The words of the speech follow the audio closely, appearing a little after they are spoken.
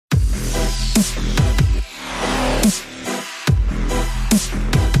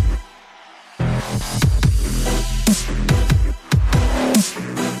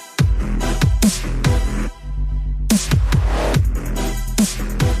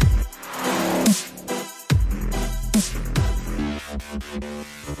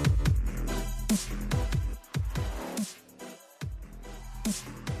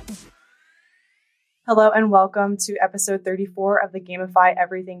Hello and welcome to episode 34 of the Gamify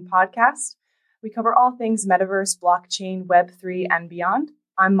Everything podcast. We cover all things metaverse, blockchain, Web3, and beyond.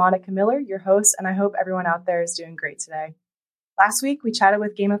 I'm Monica Miller, your host, and I hope everyone out there is doing great today. Last week, we chatted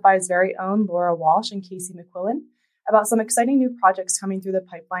with Gamify's very own Laura Walsh and Casey McQuillan about some exciting new projects coming through the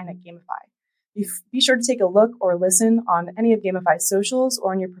pipeline at Gamify. Be sure to take a look or listen on any of Gamify's socials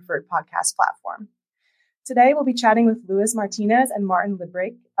or on your preferred podcast platform. Today, we'll be chatting with Luis Martinez and Martin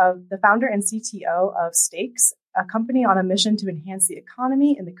Librick, of the founder and CTO of Stakes, a company on a mission to enhance the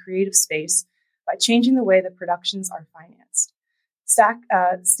economy in the creative space by changing the way that productions are financed.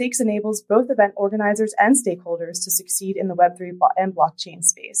 Stakes enables both event organizers and stakeholders to succeed in the Web3 and blockchain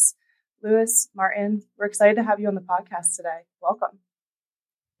space. Luis, Martin, we're excited to have you on the podcast today. Welcome.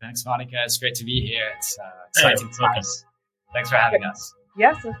 Thanks, Monica. It's great to be here. It's exciting times. Thanks for having us.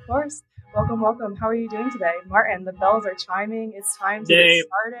 Yes, of course. Welcome. How are you doing today? Martin, the bells are chiming. It's time to get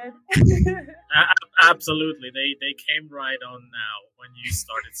started. Absolutely. They came right on now when you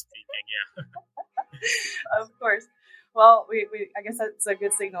started speaking. Yeah. Of course. Well, I guess that's a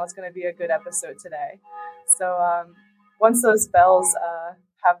good signal. It's going to be a good episode today. So once those bells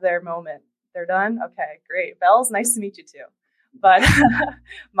have their moment, they're done? Okay, great. Bells, nice to meet you too. But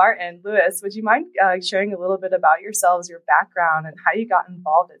Martin, Luis, would you mind sharing a little bit about yourselves, your background, and how you got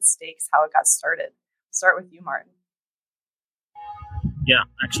involved at Stakes, how it got started? Start with you, Martin. Yeah,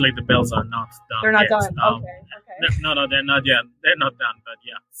 actually, the bells are not done. They're not yet. done. Okay. No, they're not yet. They're not done. But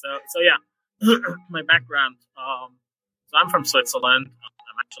yeah. So yeah, my background. So I'm from Switzerland.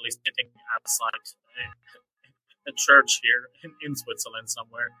 I'm actually sitting outside a church here in Switzerland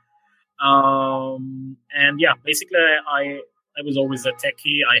somewhere. And yeah, basically, I was always a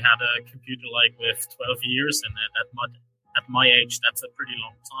techie. I had a computer like with 12 years, and at my age, that's a pretty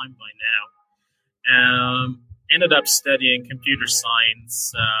long time by now. Ended up studying computer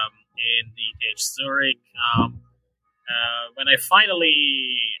science in the ETH Zurich. When I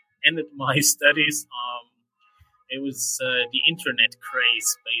finally ended my studies, it was the internet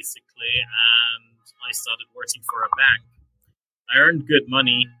craze, basically, and I started working for a bank. I earned good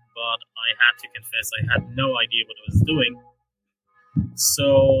money, but I had to confess I had no idea what I was doing.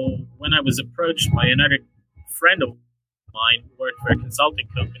 So when I was approached by another friend of mine who worked for a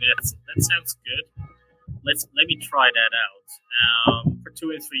consulting company, I said, that sounds good. Let me try that out. For 2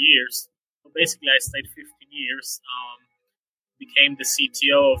 or 3 years, so basically I stayed 15 years, became the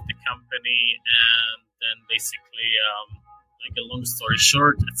CTO of the company, and then basically, like a long story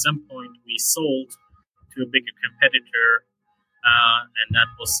short, at some point we sold to a bigger competitor, and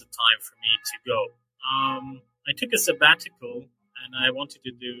that was the time for me to go. I took a sabbatical, and I wanted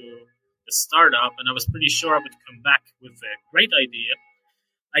to do a startup, and I was pretty sure I would come back with a great idea.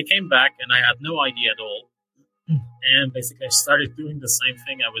 I came back, and I had no idea at all, and basically I started doing the same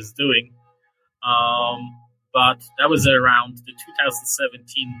thing I was doing, but that was around the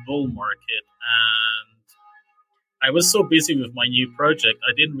 2017 bull market, and I was so busy with my new project,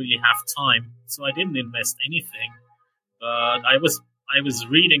 I didn't really have time, so I didn't invest anything. But I was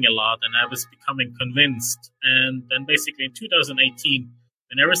reading a lot, and I was becoming convinced. And then basically in 2018,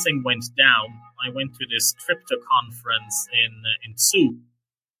 when everything went down, I went to this crypto conference in Zug,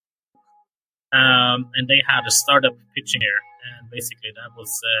 and they had a startup pitching there. And basically that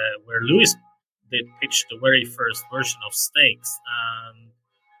was where Luis did pitch the very first version of Stakes. And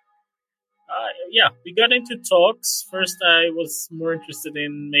yeah, we got into talks. First, I was more interested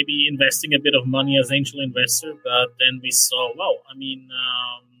in maybe investing a bit of money as angel investor, but then we saw, we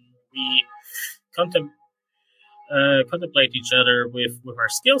contemplate each other with our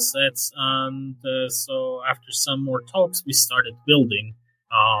skill sets, and so after some more talks, we started building.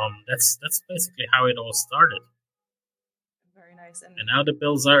 That's basically how it all started. Very nice. And now the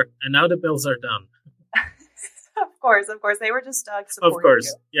bills are done. Of course. They were just supporting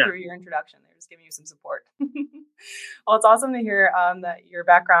you through your introduction. They were just giving you some support. Well, it's awesome to hear that your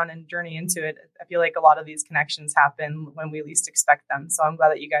background and journey into it. I feel like a lot of these connections happen when we least expect them. So I'm glad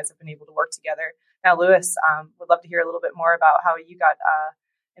that you guys have been able to work together. Now, Luis, would love to hear a little bit more about how you got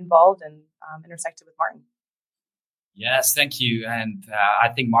involved and intersected with Martin. Yes, thank you. And I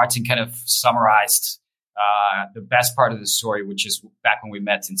think Martin kind of summarized the best part of the story, which is back when we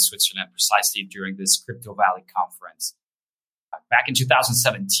met in Switzerland, precisely during this Crypto Valley conference. Back in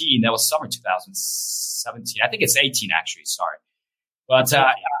 2017, that was summer 2017. I think it's 18, actually, sorry. But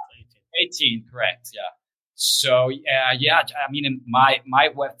 18, correct, yeah. So, I mean, my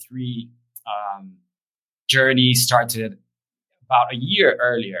Web3 journey started about a year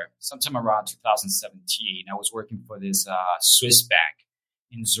earlier, sometime around 2017. I was working for this Swiss bank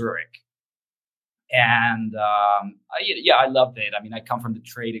in Zurich. And I loved it. I mean, I come from the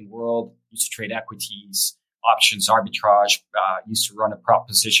trading world, used to trade equities, options, arbitrage, used to run a prop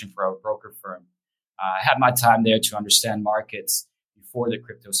position for a broker firm. I had my time there to understand markets before the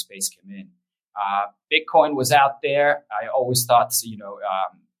crypto space came in. Bitcoin was out there. I always thought,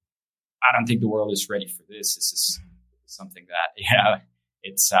 I don't think the world is ready for this. This is something that,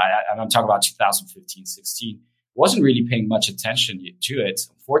 I'm talking about 2015, 16. Wasn't really paying much attention to it,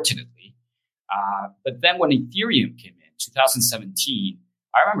 unfortunately. But then when Ethereum came in, 2017,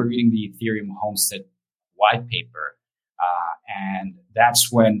 I remember reading the Ethereum Homestead white paper. And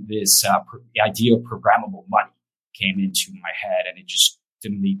that's when this the idea of programmable money came into my head, and it just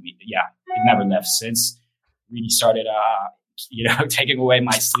didn't leave me. Yeah, it never left since. Really started, taking away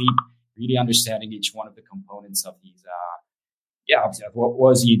my sleep, really understanding each one of the components of these. What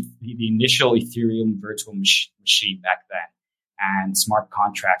was the initial Ethereum virtual machine back then, and smart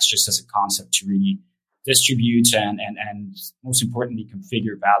contracts just as a concept to really distribute and most importantly,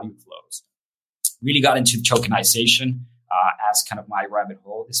 configure value flows. Really got into tokenization as kind of my rabbit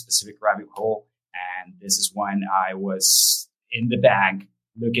hole, this specific rabbit hole. And this is when I was in the bank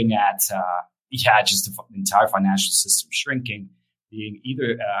looking at, just the entire financial system shrinking, being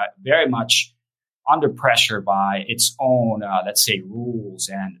either very much under pressure by its own, let's say, rules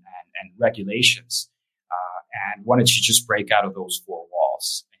and regulations, and wanted to just break out of those four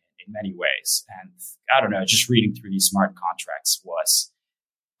walls in many ways. And I don't know, just reading through these smart contracts was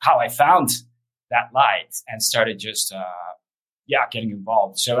how I found that light and started just, getting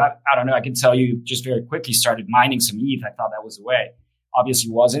involved. So I don't know, I can tell you just very quickly started mining some ETH. I thought that was the way. Obviously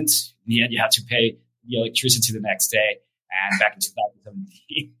wasn't. In the end, you had to pay the electricity the next day. And back in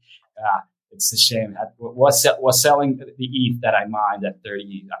 2017, it's a shame. I was selling the ETH that I mined at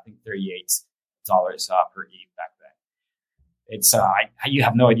 $38 per ETH back then. It's you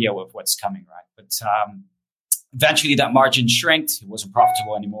have no idea what's coming, right? But eventually that margin shrank. It wasn't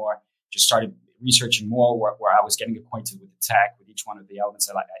profitable anymore. Just started researching more where I was getting acquainted with the tech, with each one of the elements.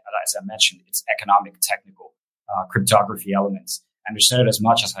 As I mentioned, it's economic, technical, cryptography elements. I understood it as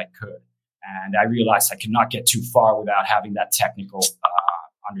much as I could. And I realized I could not get too far without having that technical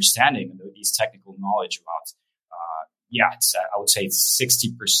understanding and these technical knowledge about, I would say it's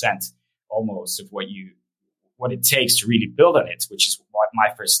 60% almost of what it takes to really build on it, which is what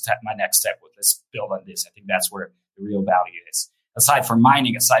my next step was. Let's build on this. I think that's where the real value is. Aside from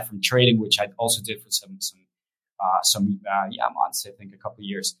mining, aside from trading, which I also did for some months, I think a couple of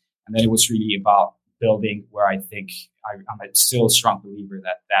years. And then it was really about building where I think I'm still a strong believer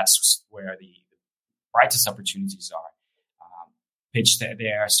that that's where the brightest opportunities are. Pitched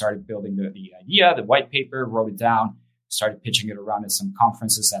there, started building the idea, the white paper, wrote it down, started pitching it around at some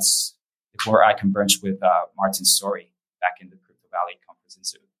conferences. That's where I converged with Martin Storey back in the Crypto Valley conference in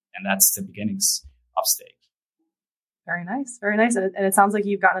Zug. And that's the beginnings of Stake. Very nice. Very nice. And it sounds like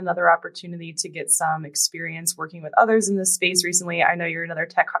you've gotten another opportunity to get some experience working with others in this space recently. I know you're another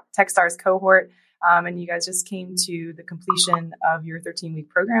Techstars cohort, and you guys just came to the completion of your 13-week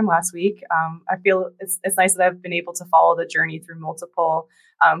program last week. I feel it's nice that I've been able to follow the journey through multiple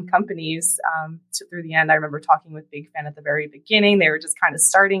companies through the end. I remember talking with Big Fan at the very beginning. They were just kind of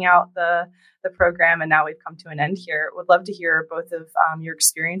starting out the program, and now we've come to an end here. Would love to hear both of your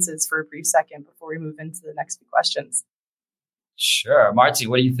experiences for a brief second before we move into the next few questions. Sure. Marty,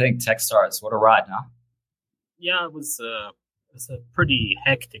 what do you think? Techstars, what a ride, huh? Yeah, it was a pretty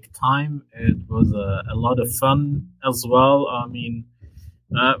hectic time. It was a lot of fun as well. I mean,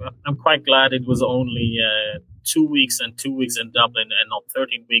 I'm quite glad it was only 2 weeks and 2 weeks in Dublin and not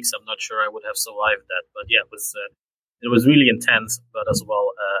 13 weeks. I'm not sure I would have survived that. But yeah, it was really intense, but as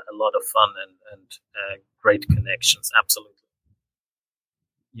well a lot of fun and great connections. Absolutely.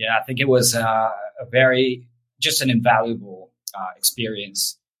 Yeah, I think it was just an invaluable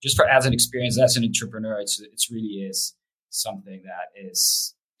experience. Just as an experience, as an entrepreneur, it really is something that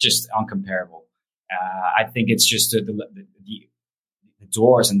is just uncomparable. I think it's just the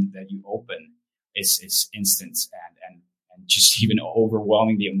doors that you open is instant and just even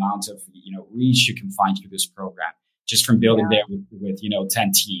overwhelming the amount of reach you can find through this program. Just from building there with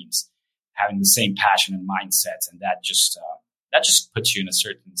 10 teams, having the same passion and mindset, and that just puts you in a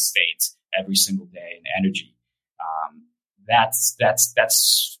certain state every single day and energy. That's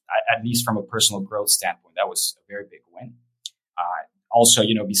at least from a personal growth standpoint, that was a very big win. Also,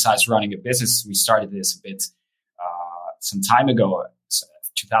 besides running a business, we started this a bit some time ago.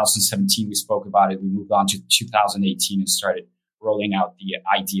 2017, we spoke about it. We moved on to 2018 and started rolling out the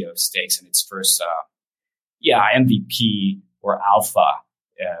idea of Stakes and its first, MVP or alpha,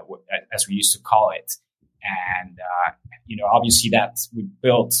 as we used to call it. And, obviously that we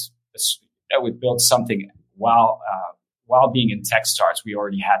built we built something while being in Techstars. We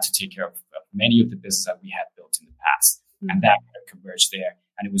already had to take care of many of the business that we had built in the past, and that converged there.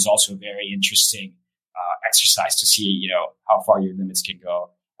 And it was also a very interesting exercise to see, how far your limits can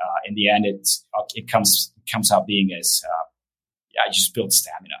go. In the end, it comes out being as you just build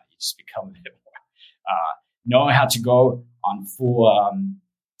stamina. You just become a bit more knowing how to go on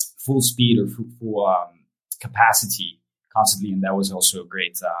full speed or full capacity constantly, and that was also a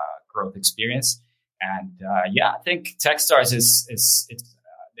great growth experience. And I think Techstars is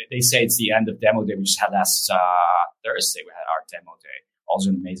they say it's the end of demo day. We just had last Thursday. We had our demo day. Also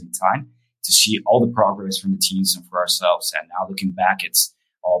an amazing time to see all the progress from the teams and for ourselves. And now looking back, it's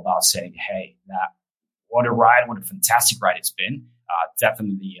all about saying, hey, what a fantastic ride it's been.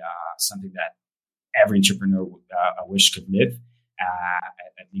 Definitely something that every entrepreneur would wish could live.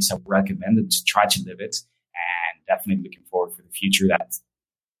 At least I would recommend it to try to live it. And definitely looking forward for the future that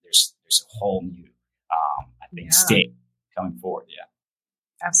there's a whole new, state coming forward. Yeah.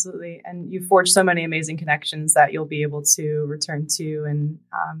 Absolutely. And you forged so many amazing connections that you'll be able to return to and,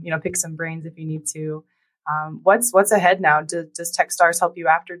 pick some brains if you need to. What's ahead now? Does Techstars help you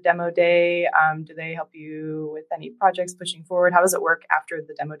after demo day? Do they help you with any projects pushing forward? How does it work after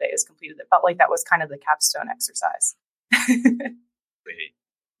the demo day is completed? It felt like that was kind of the capstone exercise.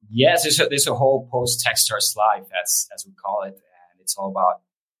 Yes, there's a whole post Techstars life, as we call it. And it's all about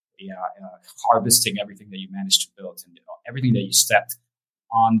harvesting everything that you managed to build and everything that you stepped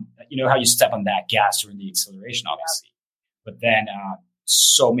on. How you step on that gas during the acceleration, obviously. Yeah. But then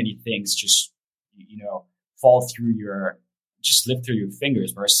so many things just, fall through slip through your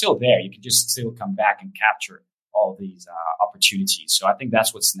fingers, but are still there. You can just still come back and capture all these opportunities. So I think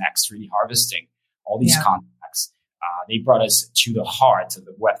that's what's next, really harvesting all these contacts. They brought us to the heart of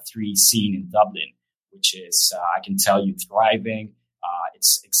the Web3 scene in Dublin, which is, I can tell you, thriving.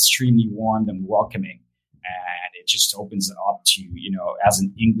 It's extremely warm and welcoming. And it just opens up to, as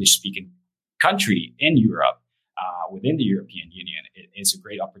an English-speaking country in Europe, within the European Union, it is a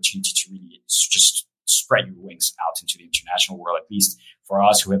great opportunity to really just spread your wings out into the international world, at least for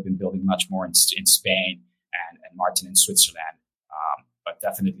us who have been building much more in Spain and Martin in Switzerland. But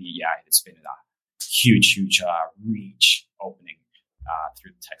definitely, it's been a huge reach opening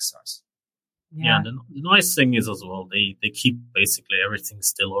through the Techstars. Yeah, the nice thing is as well, they keep basically everything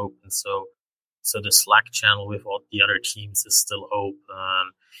still open. So the Slack channel with all the other teams is still open.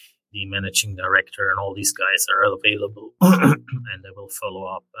 The managing director and all these guys are available and they will follow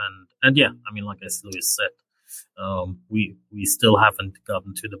up. And like as Lewis said, we still haven't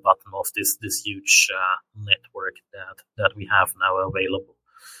gotten to the bottom of this huge network that we have now available.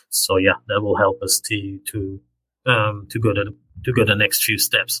 So that will help us to go the next few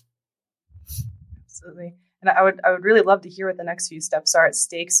steps. Absolutely. And I would really love to hear what the next few steps are at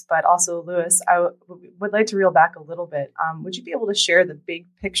Stakes, but also, Lewis, I would like to reel back a little bit. Would you be able to share the big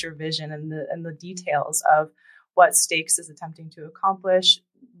picture vision and the details of what Stakes is attempting to accomplish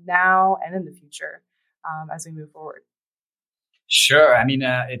now and in the future as we move forward? Sure. I mean,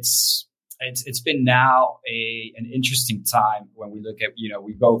 it's been now an interesting time when we look at,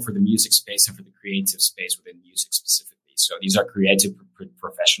 we go for the music space and for the creative space within music specifically. So these are creative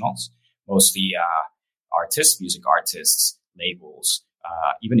professionals, mostly artists, music artists, labels,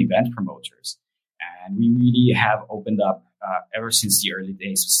 even event promoters. And we really have opened up ever since the early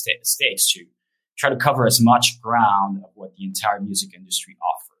days of Stakes to try to cover as much ground of what the entire music industry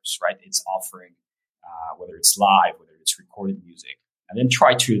offers, right? It's offering, whether it's live, whether it's recorded music, and then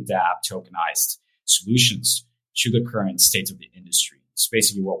try to adapt tokenized solutions to the current state of the industry. It's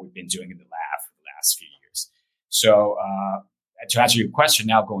basically what we've been doing in the lab for the last few years. So to answer your question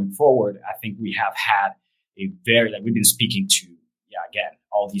now going forward, I think we have had we've been speaking to, again,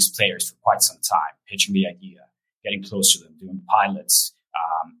 all these players for quite some time, pitching the idea, getting close to them, doing pilots,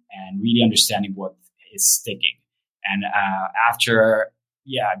 and really understanding what is sticking. And after,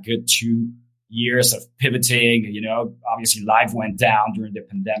 a good 2 years of pivoting, obviously live went down during the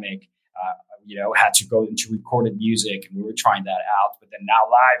pandemic, had to go into recorded music, and we were trying that out, but then now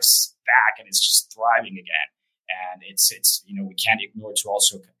live's back and it's just thriving again. And it's we can't ignore to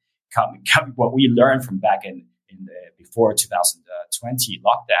also come what we learned from back in the before 2020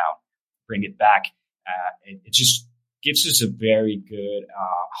 lockdown, bring it back. It just gives us a very good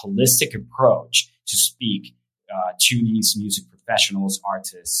holistic approach to speak to these music professionals,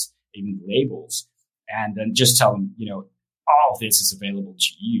 artists, even labels, and then just tell them, all of this is available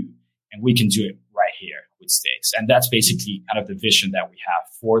to you, and we can do it right here with Stakes. And that's basically kind of the vision that we have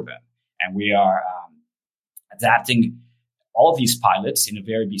for them. And we are adapting all of these pilots in a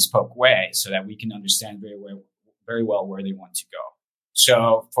very bespoke way so that we can understand very well where they want to go.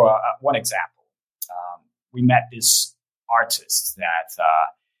 So for one example, we met this artist that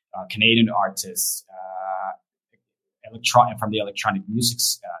Canadian artist, from the electronic music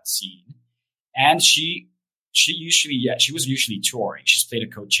scene, and she was usually touring. She's played at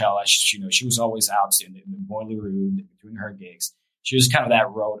Coachella. She was always out in the boiler room doing her gigs. She was kind of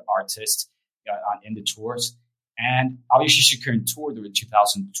that road artist in the tours. And obviously she couldn't tour during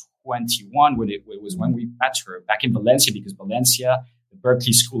 2021 when it was when we met her back in Valencia, because Valencia, the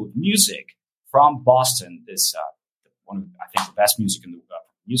Berklee School of Music from Boston, this one of, I think, the best music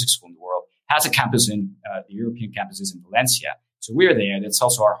school in the world, has a campus in the European campuses in Valencia. So we're there. That's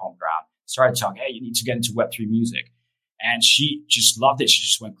also our home ground. Started talking, hey, you need to get into Web3 music. And she just loved it. She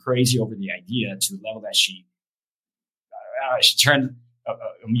just went crazy over the idea to the level that she turned a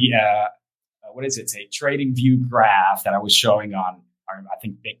trading view graph that I was showing on, I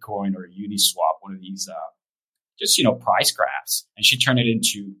think, Bitcoin or Uniswap, one of these price graphs. And she turned it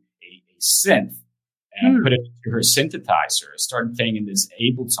into a synth and put it into her synthesizer, started playing in this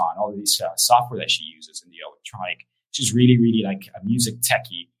Ableton, all of these software that she uses in the electronic. She's really, really like a music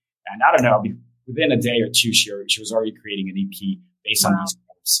techie. And I don't know, within a day or two, she was already creating an EP based on these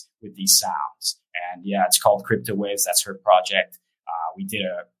notes with these sounds. And yeah, it's called Crypto Waves. That's her project. We did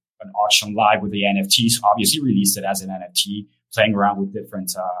an auction live with the NFTs, obviously released it as an NFT, playing around with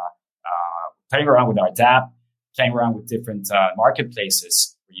different, playing around with our DApp, playing around with different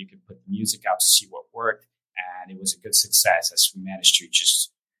marketplaces where you could put the music out to see what worked. And it was a good success as we managed to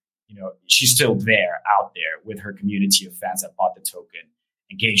just, she's still out there with her community of fans that bought the token,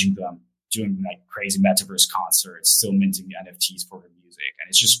 engaging them, doing like crazy metaverse concerts, still minting the NFTs for her music. And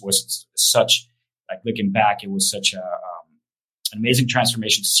it just was such, like looking back, it was such an amazing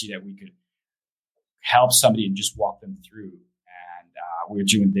transformation to see that we could help somebody and just walk them through. And we're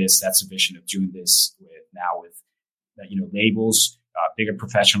doing this. That's a vision of doing this with labels, bigger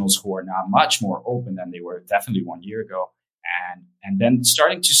professionals who are now much more open than they were definitely 1 year ago. And then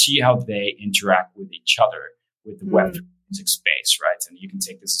starting to see how they interact with each other with the Web3 music space, right? And you can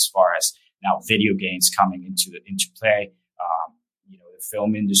take this as far as now video games coming into play, the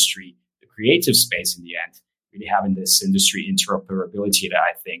film industry, the creative space in the end, really having this industry interoperability that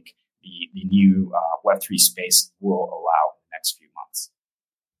I think the new Web3 space will allow in the next few months.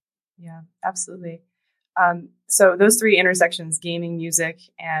 Yeah, absolutely. So those three intersections, gaming, music,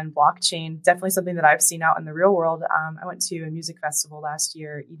 and blockchain, definitely something that I've seen out in the real world. I went to a music festival last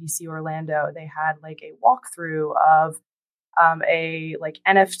year, EDC Orlando. They had like a walkthrough of a like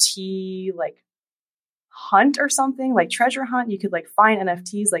NFT like hunt or something, like treasure hunt. You could like find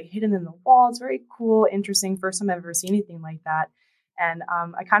NFTs like hidden in the wall. It's very cool, interesting. First time I've ever seen anything like that. And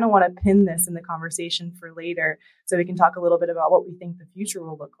I kind of want to pin this in the conversation for later so we can talk a little bit about what we think the future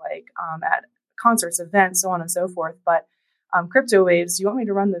will look like at concerts, events, so on and so forth. But Crypto Waves, do you want me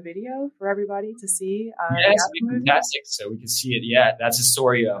to run the video for everybody to see? Yes, it'd be fantastic. So we can see it. Yeah, that's a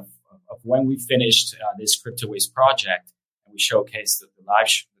story of when we finished this Crypto Waves project and we showcased the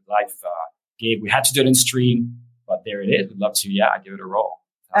live gig. We had to do it in stream, but there it is. We'd love to, give it a roll.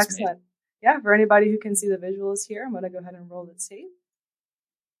 That's excellent. Amazing. Yeah, for anybody who can see the visuals here, I'm going to go ahead and roll the tape.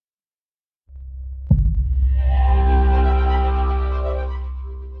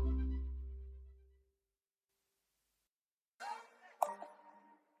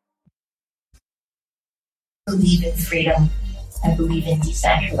 I believe in freedom. I believe in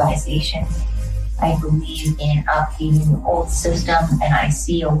decentralization. I believe in updating the old system, and I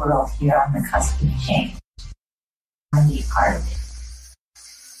see a world here on the cusp of change. I want to be part of it.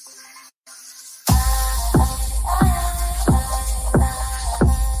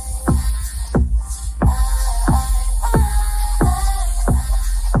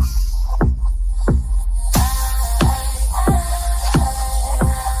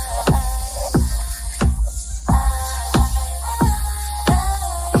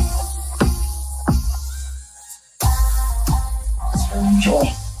 Enjoy.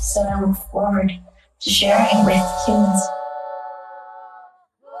 So I look forward to sharing with humans.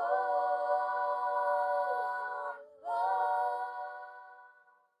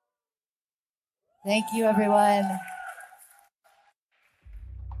 Thank you, everyone.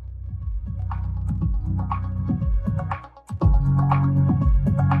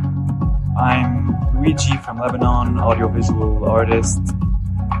 I'm Luigi from Lebanon, audiovisual artist.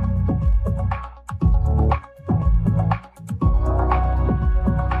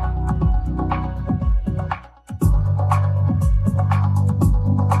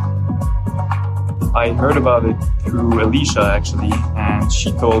 I heard about it through Alicia, actually, and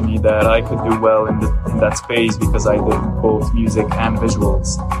she told me that I could do well in that space because I did both music and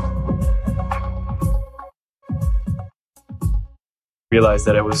visuals. realized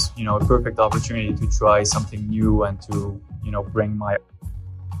that it was, a perfect opportunity to try something new and to, bring my.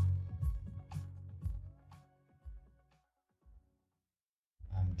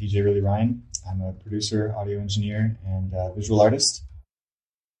 I'm DJ Really Ryan. I'm a producer, audio engineer, and visual artist.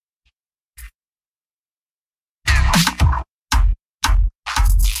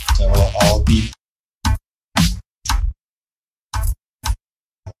 So I'll be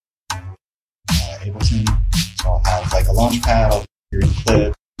Ableton. So I'll have like a launch pad, I'll hear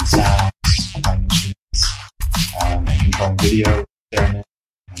clip, sounds, playing instruments, and controlling video there and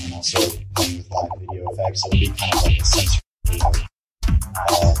then also playing with live video effects. So it'll be kind of like a sensory type situation.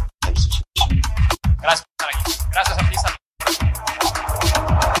 Gracias, artista.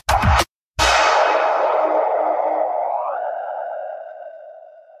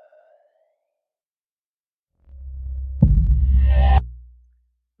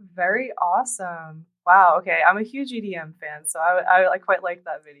 Very awesome. Wow. Okay. I'm a huge EDM fan, so I quite liked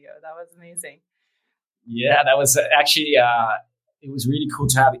that video. That was amazing. Yeah, that was actually, it was really cool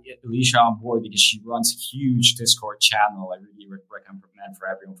to have Alicia on board because she runs a huge Discord channel. I really recommend for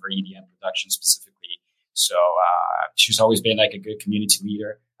everyone for EDM production specifically. So she's always been like a good community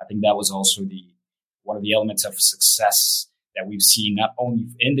leader. I think that was also one of the elements of success that we've seen not only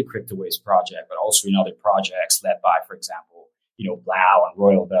in the CryptoWaves project, but also in other projects led by, for example, Blau and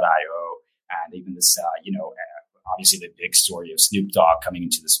Royal.io, and even this, obviously the big story of Snoop Dogg coming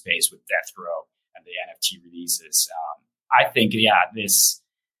into the space with Death Row and the NFT releases. I think, this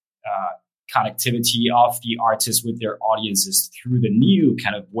connectivity of the artists with their audiences through the new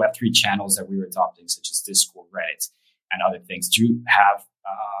kind of Web3 channels that we were adopting, such as Discord, Reddit, and other things, do have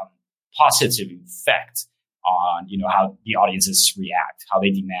positive effect on, how the audiences react, how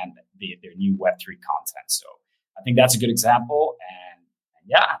they demand their new Web3 content. So I think that's a good example. And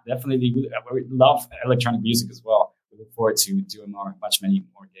yeah, definitely we love electronic music as well. We look forward to doing many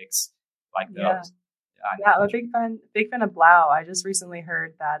more gigs like those. Yeah, I'm a big fan of Blau. I just recently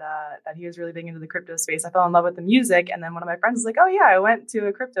heard that he was really big into the crypto space. I fell in love with the music, and then one of my friends was like, "Oh yeah, I went to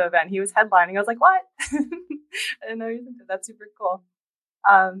a crypto event. He was headlining." I was like, "What?" I didn't know he was into that. That's super cool.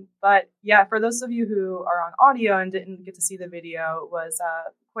 But yeah, for those of you who are on audio and didn't get to see the video, was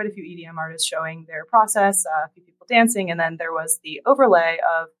quite a few EDM artists showing their process, a few people dancing, and then there was the overlay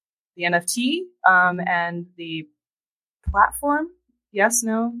of the NFT and the platform. Yes,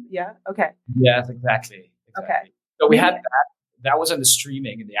 no, yeah, okay. Yes, exactly. Okay. So we had that was on the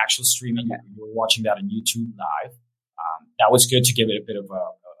streaming, and the actual streaming, okay. You were watching that on YouTube live. That was good to give it a bit of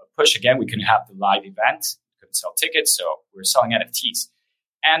a push. Again, we couldn't have the live event, couldn't sell tickets, so we were selling NFTs.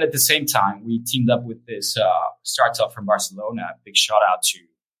 And at the same time, we teamed up with this startup from Barcelona. Big shout out to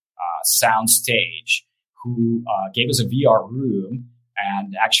Soundstage, who gave us a VR room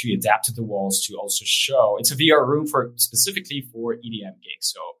and actually adapted the walls to also show. It's a VR room specifically for EDM gigs.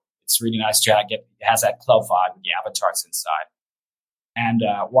 So it's really nice to it has that club vibe with the avatars inside. And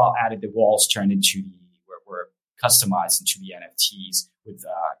while added, the walls turned into were customized into the NFTs with,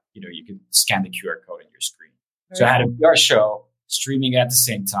 you could scan the QR code on your screen. Very so I had a VR show streaming at the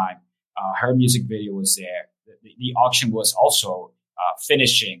same time. Her music video was there. The auction was also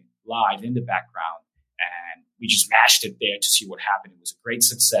finishing live in the background. And we just mashed it there to see what happened. It was a great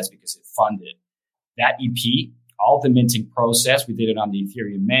success because it funded that EP, all the minting process. We did it on the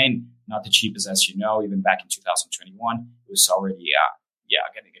Ethereum main, not the cheapest, as you know, even back in 2021. It was already,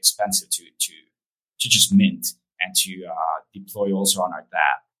 getting expensive to just mint and to deploy also on our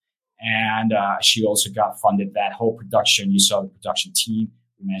DApp. And she also got funded that whole production. You saw the production team.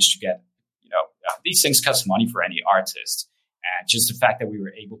 We managed to get, these things cost money for any artist. And just the fact that we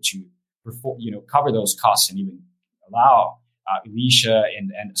were able to cover those costs and even allow Alicia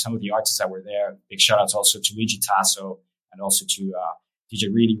and some of the artists that were there. Big shout outs also to Luigi Tasso and also to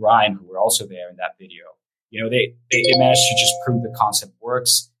DJ Really Ryan, who were also there in that video. They managed to just prove the concept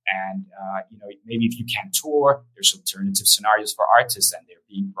works. And, maybe if you can't tour, there's alternative scenarios for artists, and they're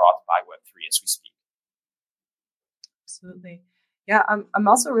being brought by Web3 as we speak. Absolutely. Yeah, I'm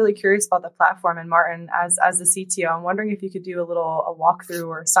also really curious about the platform. And Martin, as the CTO, I'm wondering if you could do a walkthrough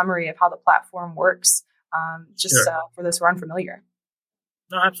or summary of how the platform works, for those who aren't familiar.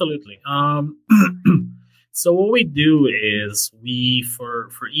 No, absolutely. So what we do is for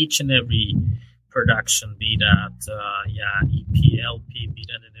each and every production, be that EP, LP, be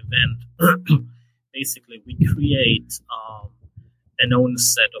that an event, basically we create an own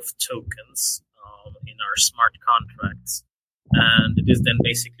set of tokens in our smart contracts. And it is then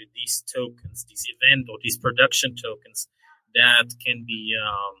basically these tokens, these event or these production tokens that can be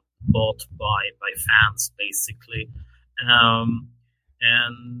bought by fans, basically.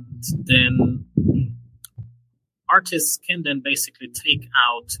 And then artists can then basically take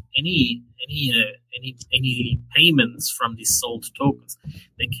out any payments from these sold tokens.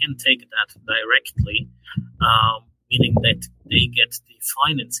 They can take that directly, meaning that they get the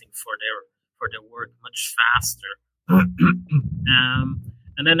financing for their work much faster.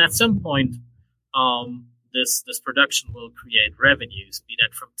 And then at some point, this production will create revenues, be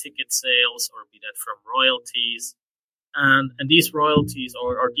that from ticket sales or be that from royalties, and these royalties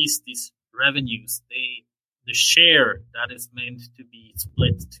or these revenues, the share that is meant to be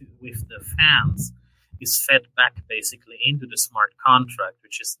split with the fans is fed back basically into the smart contract,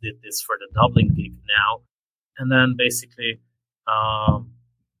 which is did this for the Dublin gig now, and then basically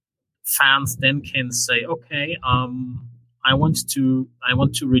fans then can say, okay, I want to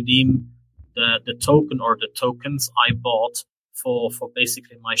redeem the token or the tokens I bought for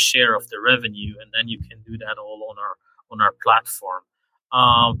basically my share of the revenue, and then you can do that all on our platform.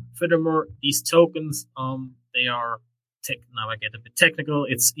 Furthermore, these tokens, they are now I get a bit technical.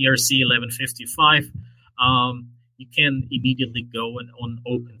 It's ERC 1155. You can immediately go on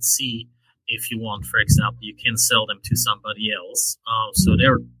OpenSea if you want. For example, you can sell them to somebody else. So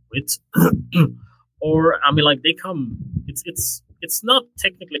they're with, or I mean, like they come. It's not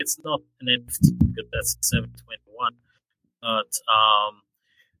technically it's not an NFT because that's 721, but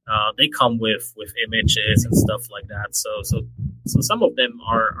they come with images and stuff like that. So some of them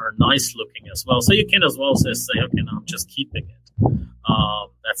are nice looking as well. So you can as well just say, okay, no, I'm just keeping it.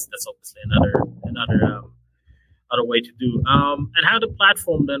 That's obviously another way to do. And how the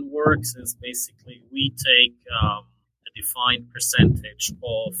platform then works is basically we take a defined percentage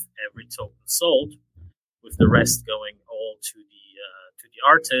of every token sold, with the rest going all to the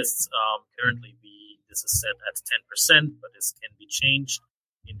artists. Currently, this is set at 10%, but this can be changed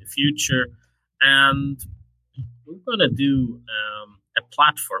in the future. And we're going to do a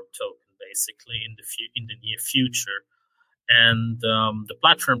platform token basically in the near future. And the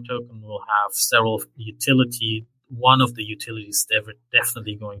platform token will have several utility. One of the utilities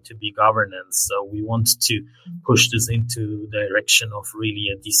definitely going to be governance. So we want to push this into the direction of really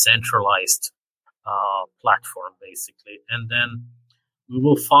a decentralized platform, basically. And then we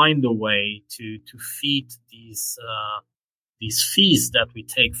will find a way to feed these fees that we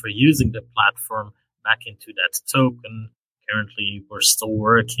take for using the platform back into that token. Currently, we're still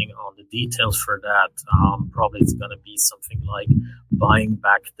working on the details for that. Probably it's going to be something like buying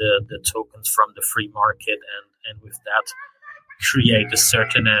back the tokens from the free market and with that create a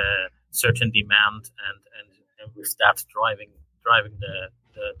certain demand and with that driving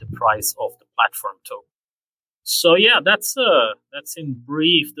the price of the platform token. So yeah, that's in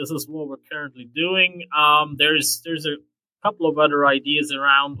brief. This is what we're currently doing. There's a couple of other ideas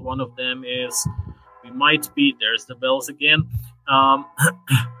around. One of them is there's the bells again.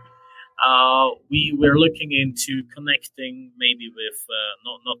 We're looking into connecting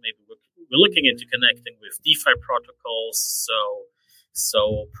we're looking into connecting with DeFi protocols.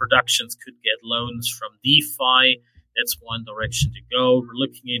 So productions could get loans from DeFi. That's one direction to go. We're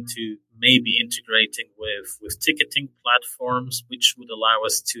looking into maybe integrating with ticketing platforms, which would allow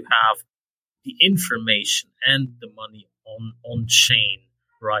us to have the information and the money on chain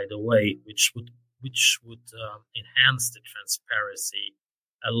right away, which would enhance the transparency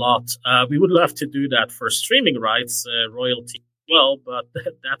a lot. We would love to do that for streaming rights, royalty as well, but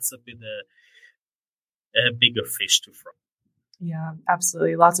that's a bit a bigger fish to fry. Yeah,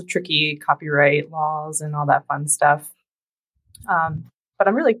 absolutely. Lots of tricky copyright laws and all that fun stuff. But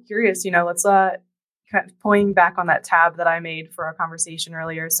I'm really curious, let's kind of pulling back on that tab that I made for our conversation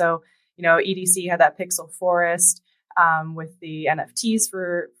earlier. So, EDC had that pixel forest with the NFTs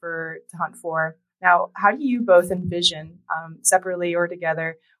for to hunt for. Now, how do you both envision, separately or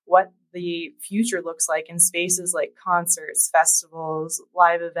together, what the future looks like in spaces like concerts, festivals,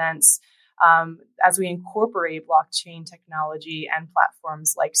 live events, as we incorporate blockchain technology and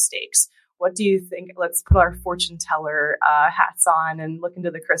platforms like Stakes? What do you think? Let's put our fortune teller hats on and look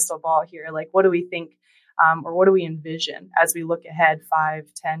into the crystal ball here. Like, what do we think, or what do we envision as we look ahead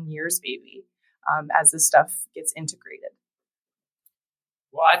 5-10 years, maybe, as this stuff gets integrated?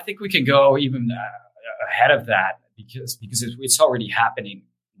 Well, I think we can go even ahead of that because it's already happening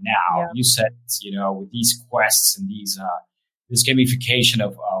now. Yeah. You said, with these quests and this gamification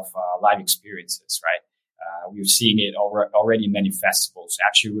of live experiences, right? We're seeing it already in many festivals.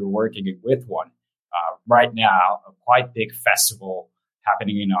 Actually, we're working with one right now, a quite big festival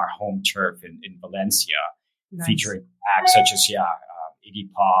happening in our home turf in Valencia, nice. Featuring acts such as Iggy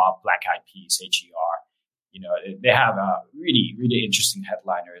Pop, Black Eyed Peas, HER. They have really, really interesting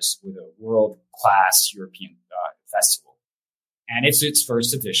headliners with a world-class European festival. And it's its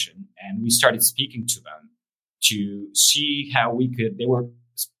first edition. And we started speaking to them. to see how they were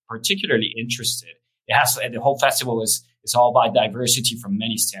particularly interested. The whole festival is all about diversity from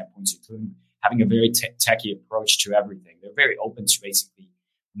many standpoints, including having a very techie approach to everything. They're very open to basically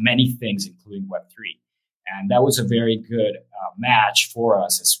many things, including Web3. And that was a very good match for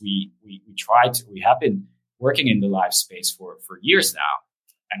us as we have been working in the live space for years now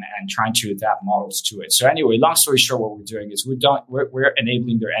and trying to adapt models to it. So anyway, long story short, what we're doing is we're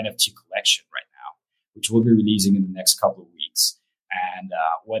enabling their NFT collection right now, which we'll be releasing in the next couple of weeks. And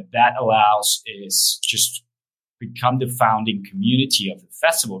what that allows is just become the founding community of the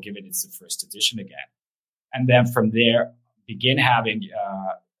festival, given it's the first edition again. And then from there, begin having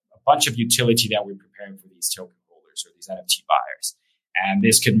a bunch of utility that we're preparing for these token holders or these NFT buyers. And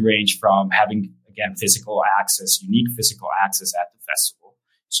this can range from having, again, unique physical access at the festival.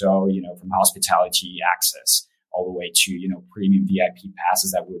 So, from hospitality access all the way to, premium VIP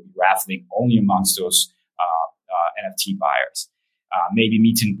passes that we'll be raffling only amongst those NFT buyers. Maybe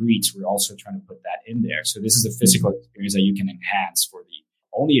meet and greets. We're also trying to put that in there. So this is a physical experience that you can enhance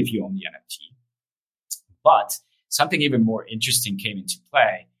only if you own the NFT. But something even more interesting came into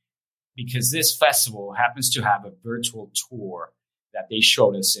play because this festival happens to have a virtual tour that they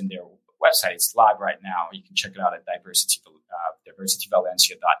showed us in their website. It's live right now. You can check it out at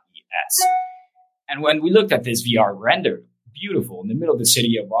diversityvalencia.es. And when we looked at this VR render, beautiful in the middle of the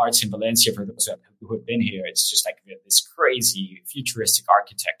city of arts in Valencia, for those who have been here, it's just like this crazy futuristic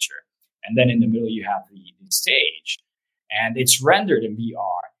architecture. And then in the middle, you have the stage and it's rendered in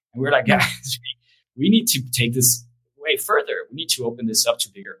VR. And we're like, guys, we need to take this way further. We need to open this up to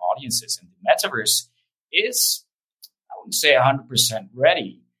bigger audiences. And the metaverse is, I wouldn't say 100%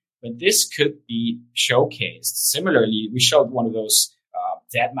 ready, but this could be showcased. Similarly, we showed one of those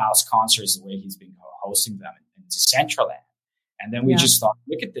Deadmau5 concerts, the way he's been hosting them in Decentraland. And then we just thought,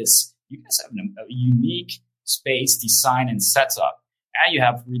 look at this. You guys have a unique space, design, and setup. And you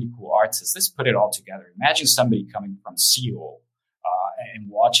have really cool artists. Let's put it all together. Imagine somebody coming from Seoul and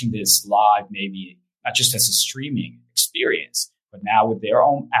watching this live, maybe not just as a streaming experience, but now with their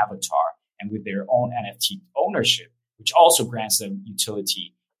own avatar and with their own NFT ownership, which also grants them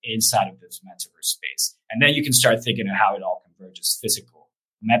utility inside of this metaverse space. And then you can start thinking of how it all converges: physical,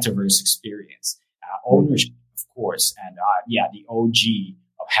 metaverse experience, ownership, of course, and the OG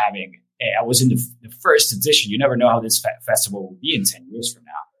of having. I was in the first edition. You never know how this festival will be in 10 years from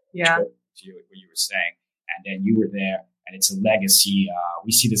now. Yeah. What you were saying. And then you were there, and it's a legacy.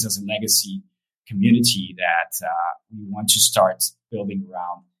 We see this as a legacy community that we want to start building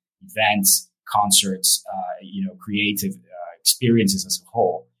around events, concerts, creative experiences as a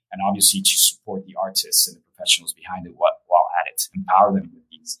whole, and obviously to support the artists and the professionals behind it while at it, empower them with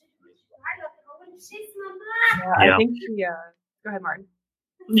these. I think go ahead, Martin.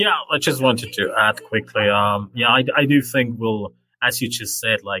 Yeah, I just wanted to add quickly. I do think we'll, as you just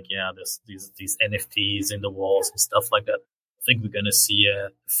said, these NFTs in the walls and stuff like that. I think we're going to see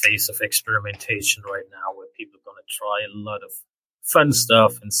a phase of experimentation right now where people are going to try a lot of fun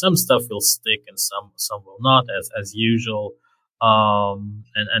stuff, and some stuff will stick and some will not, as usual.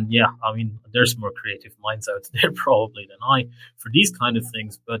 There's more creative minds out there probably than I for these kind of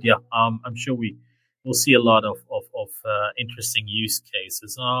things. But I'm sure we'll see a lot of interesting use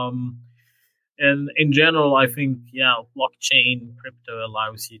cases. And in general, I think, blockchain, crypto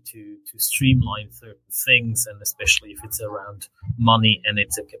allows you to streamline certain things, and especially if it's around money and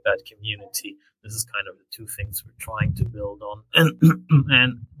it's about community. This is kind of the two things we're trying to build on.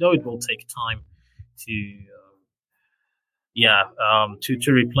 And though it will take time to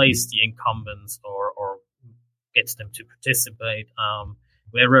replace the incumbents or get them to participate,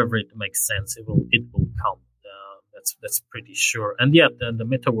 wherever it makes sense, it will come. That's pretty sure. And the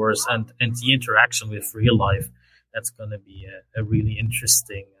metaverse and the interaction with real life, that's going to be a really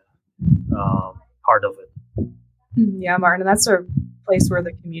interesting part of it. Yeah, Martin, and that's a place where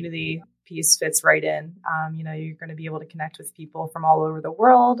the community piece fits right in. You're going to be able to connect with people from all over the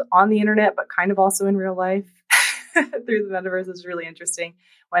world on the internet, but kind of also in real life through the metaverse. Is really interesting.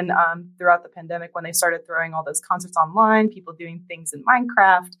 When throughout the pandemic, when they started throwing all those concerts online, people doing things in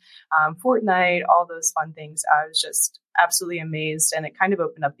Minecraft, Fortnite, all those fun things, I was just absolutely amazed. And it kind of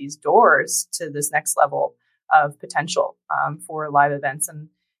opened up these doors to this next level of potential for live events. And,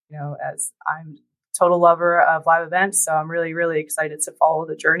 as I'm a total lover of live events, so I'm really, really excited to follow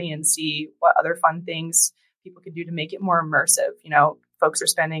the journey and see what other fun things people could do to make it more immersive. Folks are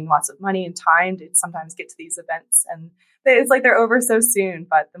spending lots of money and time to sometimes get to these events, and it's like they're over so soon,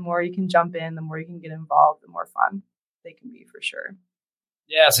 but the more you can jump in, the more you can get involved, the more fun they can be, for sure.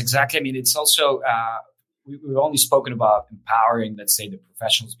 Yes, exactly. I mean, it's also, we've only spoken about empowering, let's say, the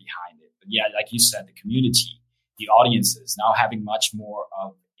professionals behind it. But like you said, the community the audiences, now having much more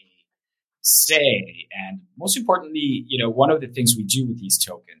of a say. And most importantly, one of the things we do with these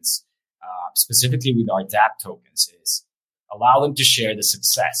tokens, specifically with our DApp tokens, is allow them to share the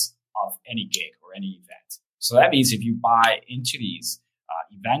success of any gig or any event. So that means if you buy into these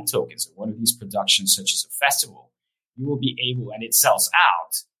event tokens or one of these productions, such as a festival, you will be able, and it sells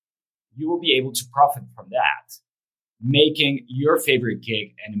out, you will be able to profit from that, making your favorite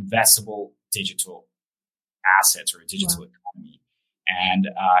gig an investable digital asset or a digital economy. And,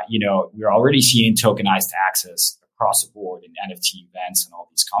 we're already seeing tokenized access across the board in NFT events and all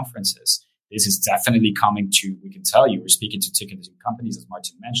these conferences. This is definitely coming to, we can tell you, we're speaking to ticketing companies, as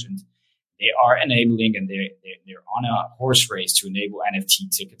Martin mentioned. They are enabling, and they're on a horse race to enable NFT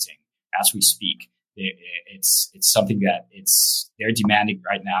ticketing as we speak. It's something that they're demanding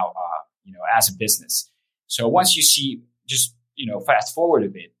right now, as a business. So once you see, just, fast forward a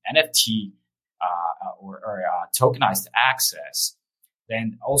bit, NFT or tokenized access,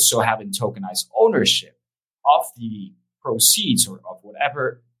 then also having tokenized ownership of the proceeds or of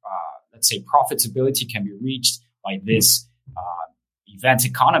whatever, let's say, profitability can be reached by this event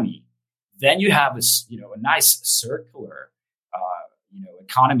economy, then you have this, a nice circular,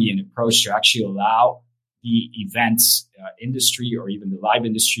 economy and approach to actually allow the events industry or even the live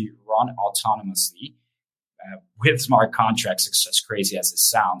industry run autonomously with smart contracts, as crazy as it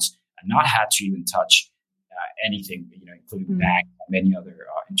sounds, and not had to even touch anything, including bank and many other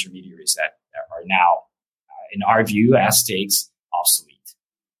intermediaries that are now, in our view, as states, obsolete.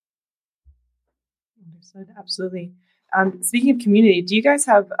 Understood. Absolutely. Speaking of community, do you guys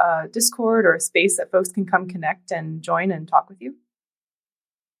have a Discord or a space that folks can come connect and join and talk with you?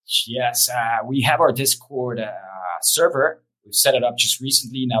 Yes, we have our Discord server. We've set it up just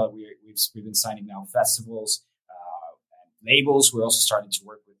recently. Now that we've been signing now festivals and labels, we're also starting to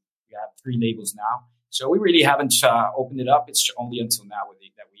work with. We have 3 labels now, so we really haven't opened it up. It's only until now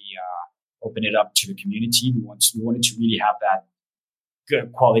that we open it up to the community. We wanted to really have that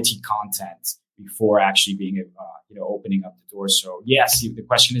good quality content before actually being opening up the door. So yes, the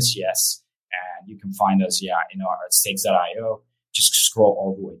question is yes, and you can find us in our stakes.io. Just scroll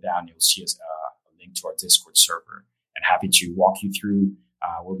all the way down. You'll see a link to our Discord server, and happy to walk you through.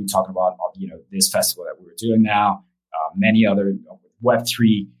 We'll be talking about, this festival that we're doing now, many other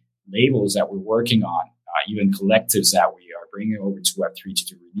Web3 labels that we're working on, even collectives that we are bringing over to Web3 to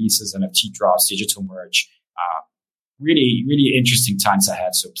do releases, NFT drops, digital merch. Really, really interesting times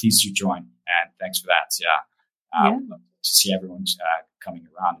ahead. So please do join, and thanks for that. I'd love to see everyone coming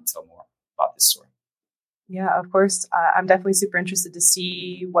around and tell more about this story. Yeah, of course. I'm definitely super interested to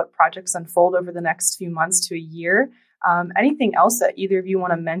see what projects unfold over the next few months to a year. Anything else that either of you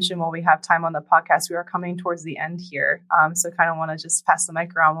want to mention while we have time on the podcast? We are coming towards the end here. So kind of want to just pass the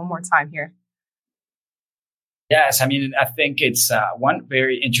mic around one more time here. Yes, I think it's one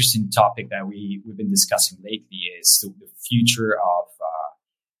very interesting topic that we've been discussing lately is the future of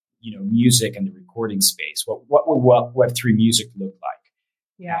music and the recording space. What will Web3 music look like?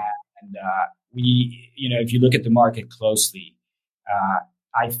 Yeah. And if you look at the market closely,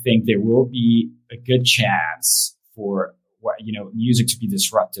 I think there will be a good chance for music to be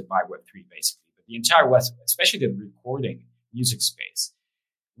disrupted by Web3, basically. But the entire West, especially the recording music space.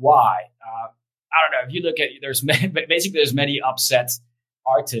 Why? I don't know. If you look at, there's many upset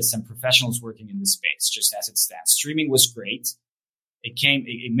artists and professionals working in this space, just as it stands. Streaming was great.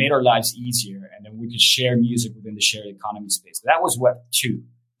 It made our lives easier, and then we could share music within the shared economy space. That was Web 2.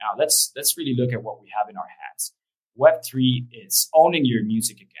 Now let's really look at what we have in our hands. Web 3 is owning your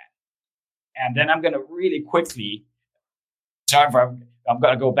music again. And then I'm going to really quickly, I'm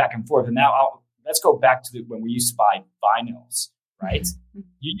going to go back and forth. And now let's go back to when we used to buy vinyls, right? Mm-hmm.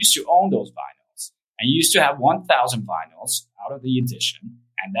 You used to own those vinyls, and you used to have 1,000 vinyls out of the edition.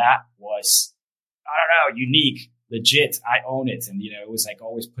 And that was, unique, legit. I own it. And, it was like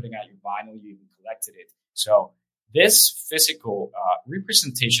always putting out your vinyl. You even collected it. So this physical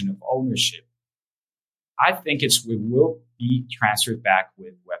representation of ownership, I think it will be transferred back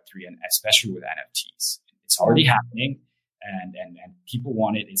with Web3 and especially with NFTs. It's already happening, and people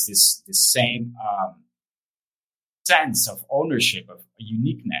want it. It's this same sense of ownership, of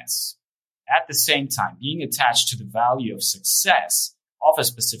uniqueness. At the same time, being attached to the value of success of a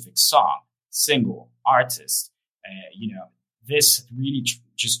specific song, single, artist. This really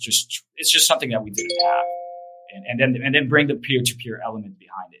it's just something that we didn't have, and then bring the peer-to-peer element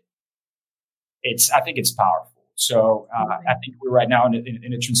behind it. I think it's powerful. So I think we're right now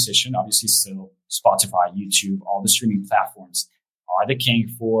in a transition. Obviously, still Spotify, YouTube, all the streaming platforms are the king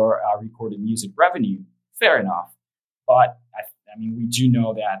for recorded music revenue. Fair enough, but we do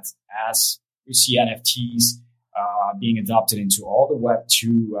know that as we see NFTs being adopted into all the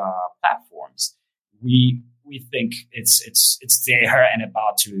Web2 platforms, we think it's there and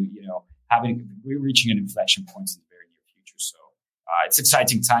about to, we're reaching an inflection point in the very near future. So it's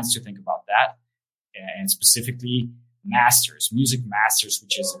exciting times to think about that, and specifically music masters,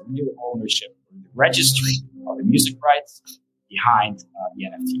 which is a real ownership, the registry of the music rights behind the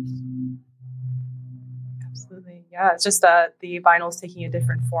NFTs. Absolutely. Yeah. It's just the vinyl's taking a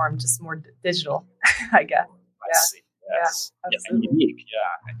different form, just more digital, I guess. Yes. Yeah, and unique.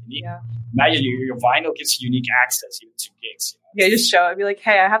 Yeah. Imagine your vinyl gives you unique access even to gigs. Yeah, just show it. Be like,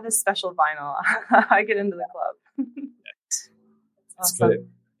 hey, I have this special vinyl. I get into the club. It's awesome. Good.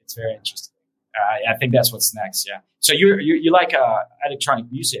 It's very interesting. I think that's what's next. Yeah. So you like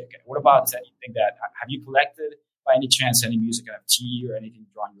electronic music. What about anything that have you collected by any chance? Any music NFT or anything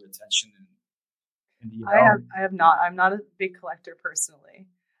drawing your attention? I have not. I'm not a big collector personally.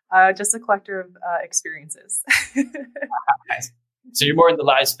 Just a collector of experiences. So you're more in the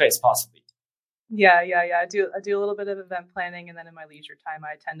live space, possibly. Yeah. I do a little bit of event planning, and then in my leisure time,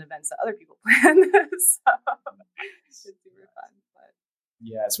 I attend events that other people plan. So it's super fun. But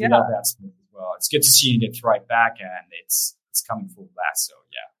yes, we love that space as well. It's good to see it right back, and it's coming full blast. So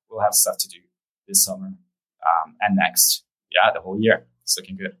yeah, we'll have stuff to do this summer and next. Yeah, the whole year. It's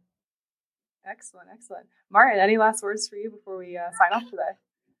looking good. Excellent. Martin, any last words for you before we sign off today?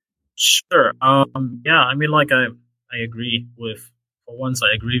 Sure. I agree with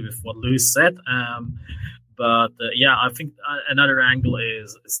what Lewis said. But I think another angle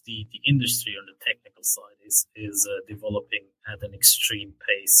is the industry on the technical side is developing at an extreme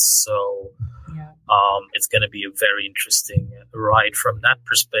pace. So it's going to be a very interesting ride from that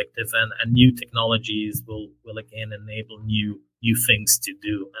perspective, and new technologies will again enable new things to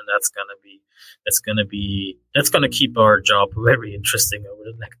do, and that's going to keep our job very interesting over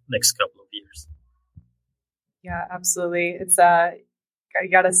the next couple of years. Yeah, absolutely. It's you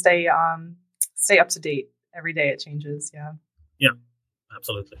got to stay up to date. Every day it changes. Yeah,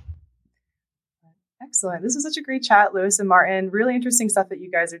 absolutely. Excellent. This was such a great chat, Lewis and Martin. Really interesting stuff that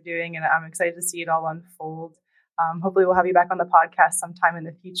you guys are doing, and I'm excited to see it all unfold. Hopefully we'll have you back on the podcast sometime in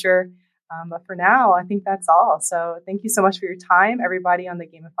the future. But for now, I think that's all. So thank you so much for your time, everybody, on the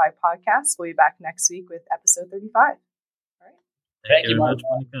Gamify podcast. We'll be back next week with episode 35. All right. Thank you very much,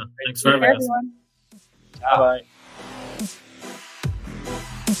 Monica. Thanks for having us. Everyone. Bye-bye.